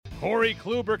Corey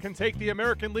Kluber can take the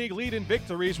American League lead in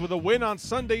victories with a win on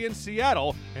Sunday in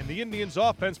Seattle, and the Indians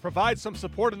offense provides some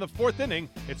support in the fourth inning.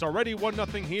 It's already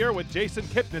 1-0 here with Jason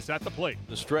Kipnis at the plate.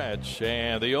 The stretch,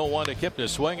 and the 0-1 to Kipnis,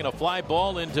 swinging a fly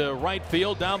ball into right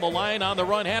field down the line on the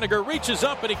run. Haniger reaches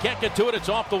up, and he can't get to it. It's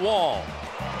off the wall.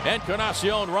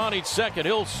 Encarnacion Ronnie second.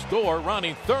 He'll score.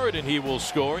 Ronnie third, and he will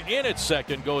score. In at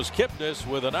second goes Kipnis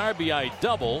with an RBI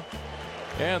double.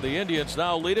 And the Indians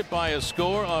now lead it by a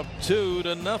score of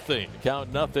 2-0.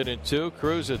 Count 0-2.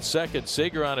 Cruz at second.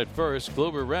 Seager on at first.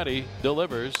 Kluber ready.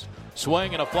 Delivers.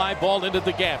 Swing and a fly ball into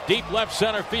the gap. Deep left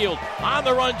center field. On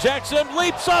the run, Jackson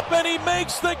leaps up and he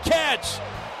makes the catch.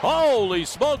 Holy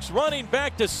smokes, running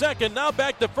back to second, now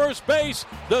back to first base.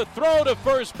 The throw to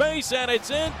first base, and it's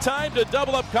in time to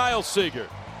double up Kyle Seager.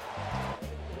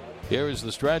 Here is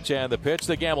the stretch and the pitch.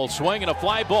 The Gamble swing and a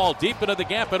fly ball deep into the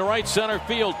gap in right center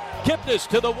field. Kipnis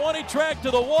to the one, he tracked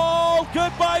to the wall.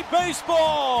 Goodbye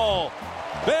baseball.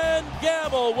 Ben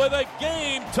Gamble with a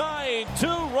game-tying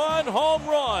 2-run home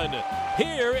run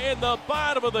here in the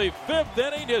bottom of the fifth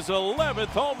inning, his 11th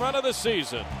home run of the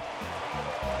season.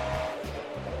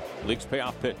 League's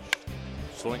payoff pitch.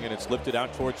 Swing and it's lifted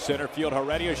out towards center field.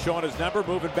 Heredia showing his number,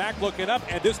 moving back, looking up,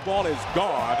 and this ball is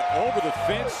gone over the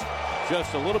fence,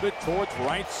 just a little bit towards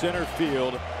right center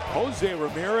field. Jose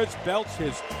Ramirez belts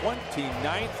his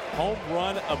 29th home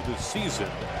run of the season.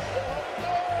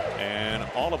 And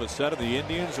all of a sudden, the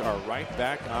Indians are right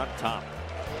back on top.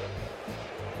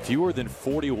 Fewer than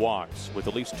 40 walks with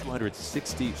at least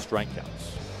 260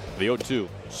 strikeouts. The 0-2,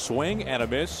 swing and a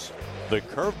miss. The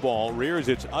curveball rears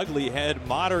its ugly head.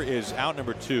 Motter is out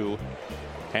number 2.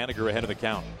 Haniger ahead of the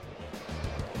count.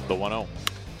 The 1-0.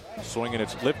 Swing and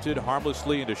it's lifted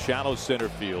harmlessly into shallow center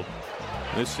field.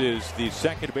 This is the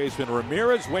second baseman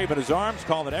Ramirez waving his arms,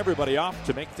 calling everybody off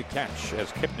to make the catch as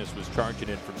Kipnis was charging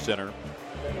in from center.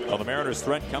 Well, the Mariners'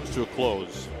 threat comes to a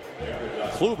close.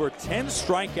 Kluber, 10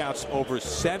 strikeouts over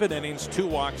 7 innings, 2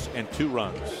 walks, and 2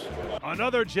 runs.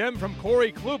 Another gem from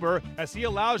Corey Kluber as he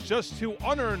allows just 2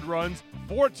 unearned runs.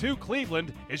 4-2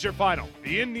 Cleveland is your final.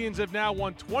 The Indians have now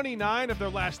won 29 of their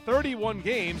last 31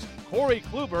 games. Corey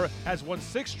Kluber has won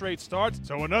 6 straight starts,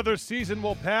 so another season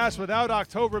will pass without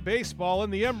October baseball in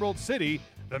the Emerald City.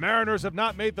 The Mariners have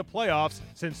not made the playoffs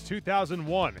since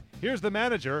 2001. Here's the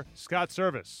manager, Scott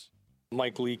Servais.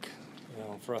 Mike Leake,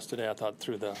 for us today, I thought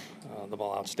threw the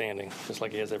ball outstanding, just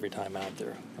like he has every time out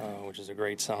there, which is a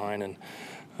great sign. And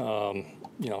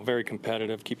very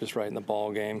competitive, keep us right in the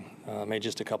ball game. Made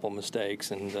just a couple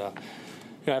mistakes, and I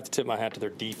have to tip my hat to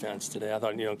their defense today. I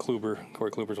thought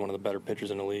Corey Kluber is one of the better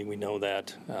pitchers in the league. We know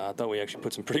that. I thought we actually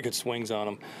put some pretty good swings on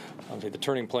him. Obviously, the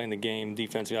turning play in the game,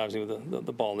 defensively, obviously with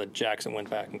the ball that Jackson went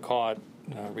back and caught,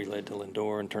 relayed to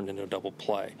Lindor and turned into a double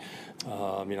play.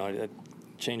 It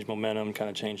changed momentum, kind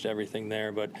of changed everything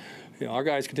there. But our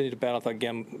guys continue to battle. I thought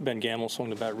Ben Gamble swung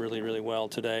the bat really, really well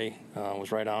today.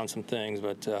 Was right on some things,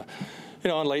 but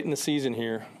late in the season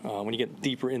here, when you get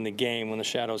deeper in the game, when the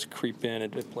shadows creep in,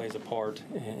 it plays a part,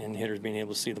 and hitters being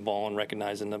able to see the ball and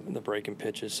recognizing the breaking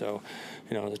pitches. So,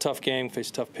 it's a tough game, face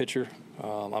a tough pitcher.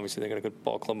 Obviously, they got a good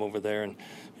ball club over there, and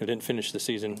didn't finish the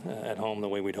season at home the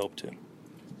way we'd hoped to.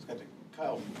 Scott, did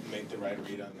Kyle make the right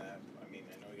read on that? I mean,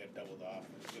 I know he got doubled off,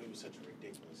 but it was such a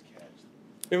ridiculous catch.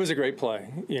 It was a great play.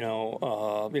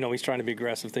 He's trying to be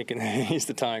aggressive, thinking he's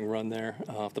the tying run there.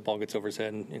 If the ball gets over his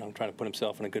head, and trying to put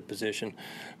himself in a good position.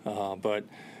 But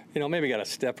maybe got a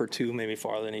step or two, maybe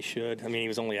farther than he should. I mean, he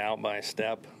was only out by a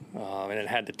step, and it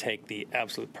had to take the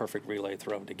absolute perfect relay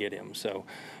throw to get him. So,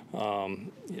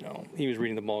 he was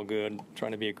reading the ball good,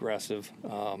 trying to be aggressive.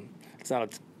 It's not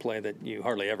a play that you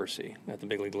hardly ever see at the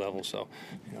big league level. So,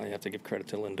 you have to give credit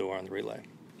to Lindor on the relay.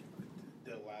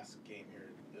 The last game here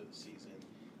of the season,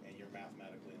 and you're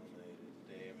mathematically eliminated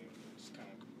today. I mean, just kind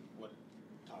of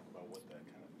talk about what that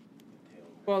kind of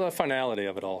entailed. Well, the finality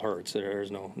of it all hurts.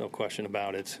 There's no question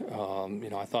about it.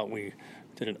 I thought we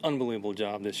did an unbelievable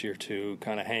job this year to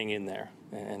kind of hang in there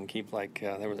and keep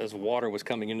as water was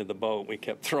coming into the boat, we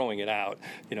kept throwing it out,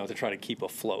 to try to keep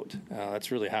afloat.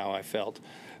 That's really how I felt.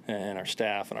 And our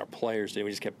staff and our players did. We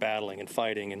just kept battling and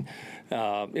fighting, and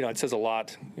it says a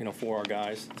lot, for our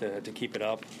guys to keep it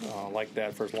up like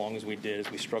that for as long as we did.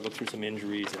 As we struggled through some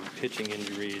injuries and pitching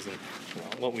injuries, and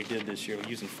what we did this year,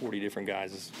 using 40 different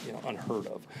guys is unheard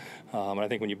of. And I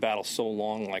think when you battle so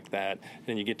long like that,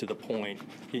 and you get to the point,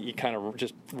 you kind of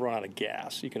just run out of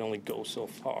gas. You can only go so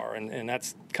far, and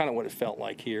that's kind of what it felt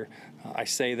like here. I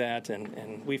say that,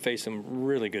 and we faced some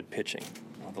really good pitching.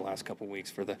 the last couple of weeks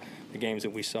for the games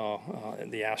that we saw.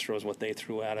 The Astros, what they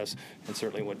threw at us, and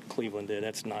certainly what Cleveland did.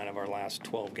 That's 9 of our last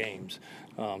 12 games.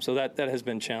 So that has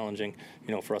been challenging,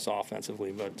 for us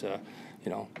offensively. But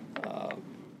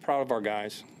proud of our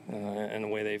guys and the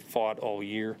way they fought all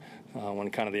year when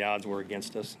kind of the odds were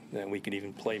against us, that we could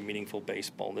even play meaningful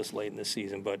baseball this late in the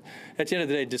season. But at the end of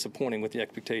the day, disappointing with the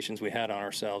expectations we had on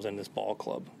ourselves and this ball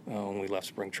club when we left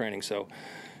spring training. So,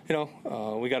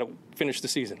 we got to finish the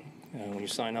season. When you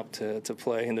sign up to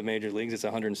play in the major leagues, it's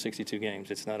 162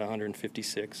 games. It's not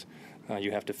 156.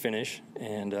 You have to finish,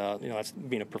 and that's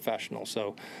being a professional.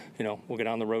 So, we'll get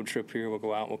on the road trip here. We'll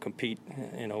go out. We'll compete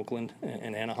in Oakland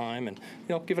and Anaheim, and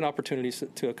give an opportunity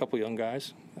to a couple young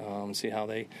guys, see how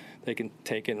they can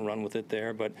take it and run with it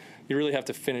there. But you really have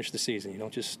to finish the season. You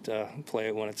don't just play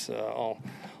it when it's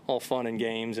all fun and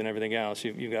games and everything else.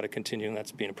 You've got to continue, and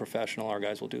that's being a professional. Our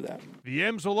guys will do that. The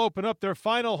M's will open up their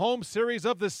final home series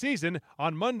of the season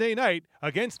on Monday night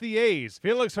against the A's.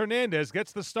 Felix Hernandez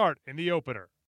gets the start in the opener.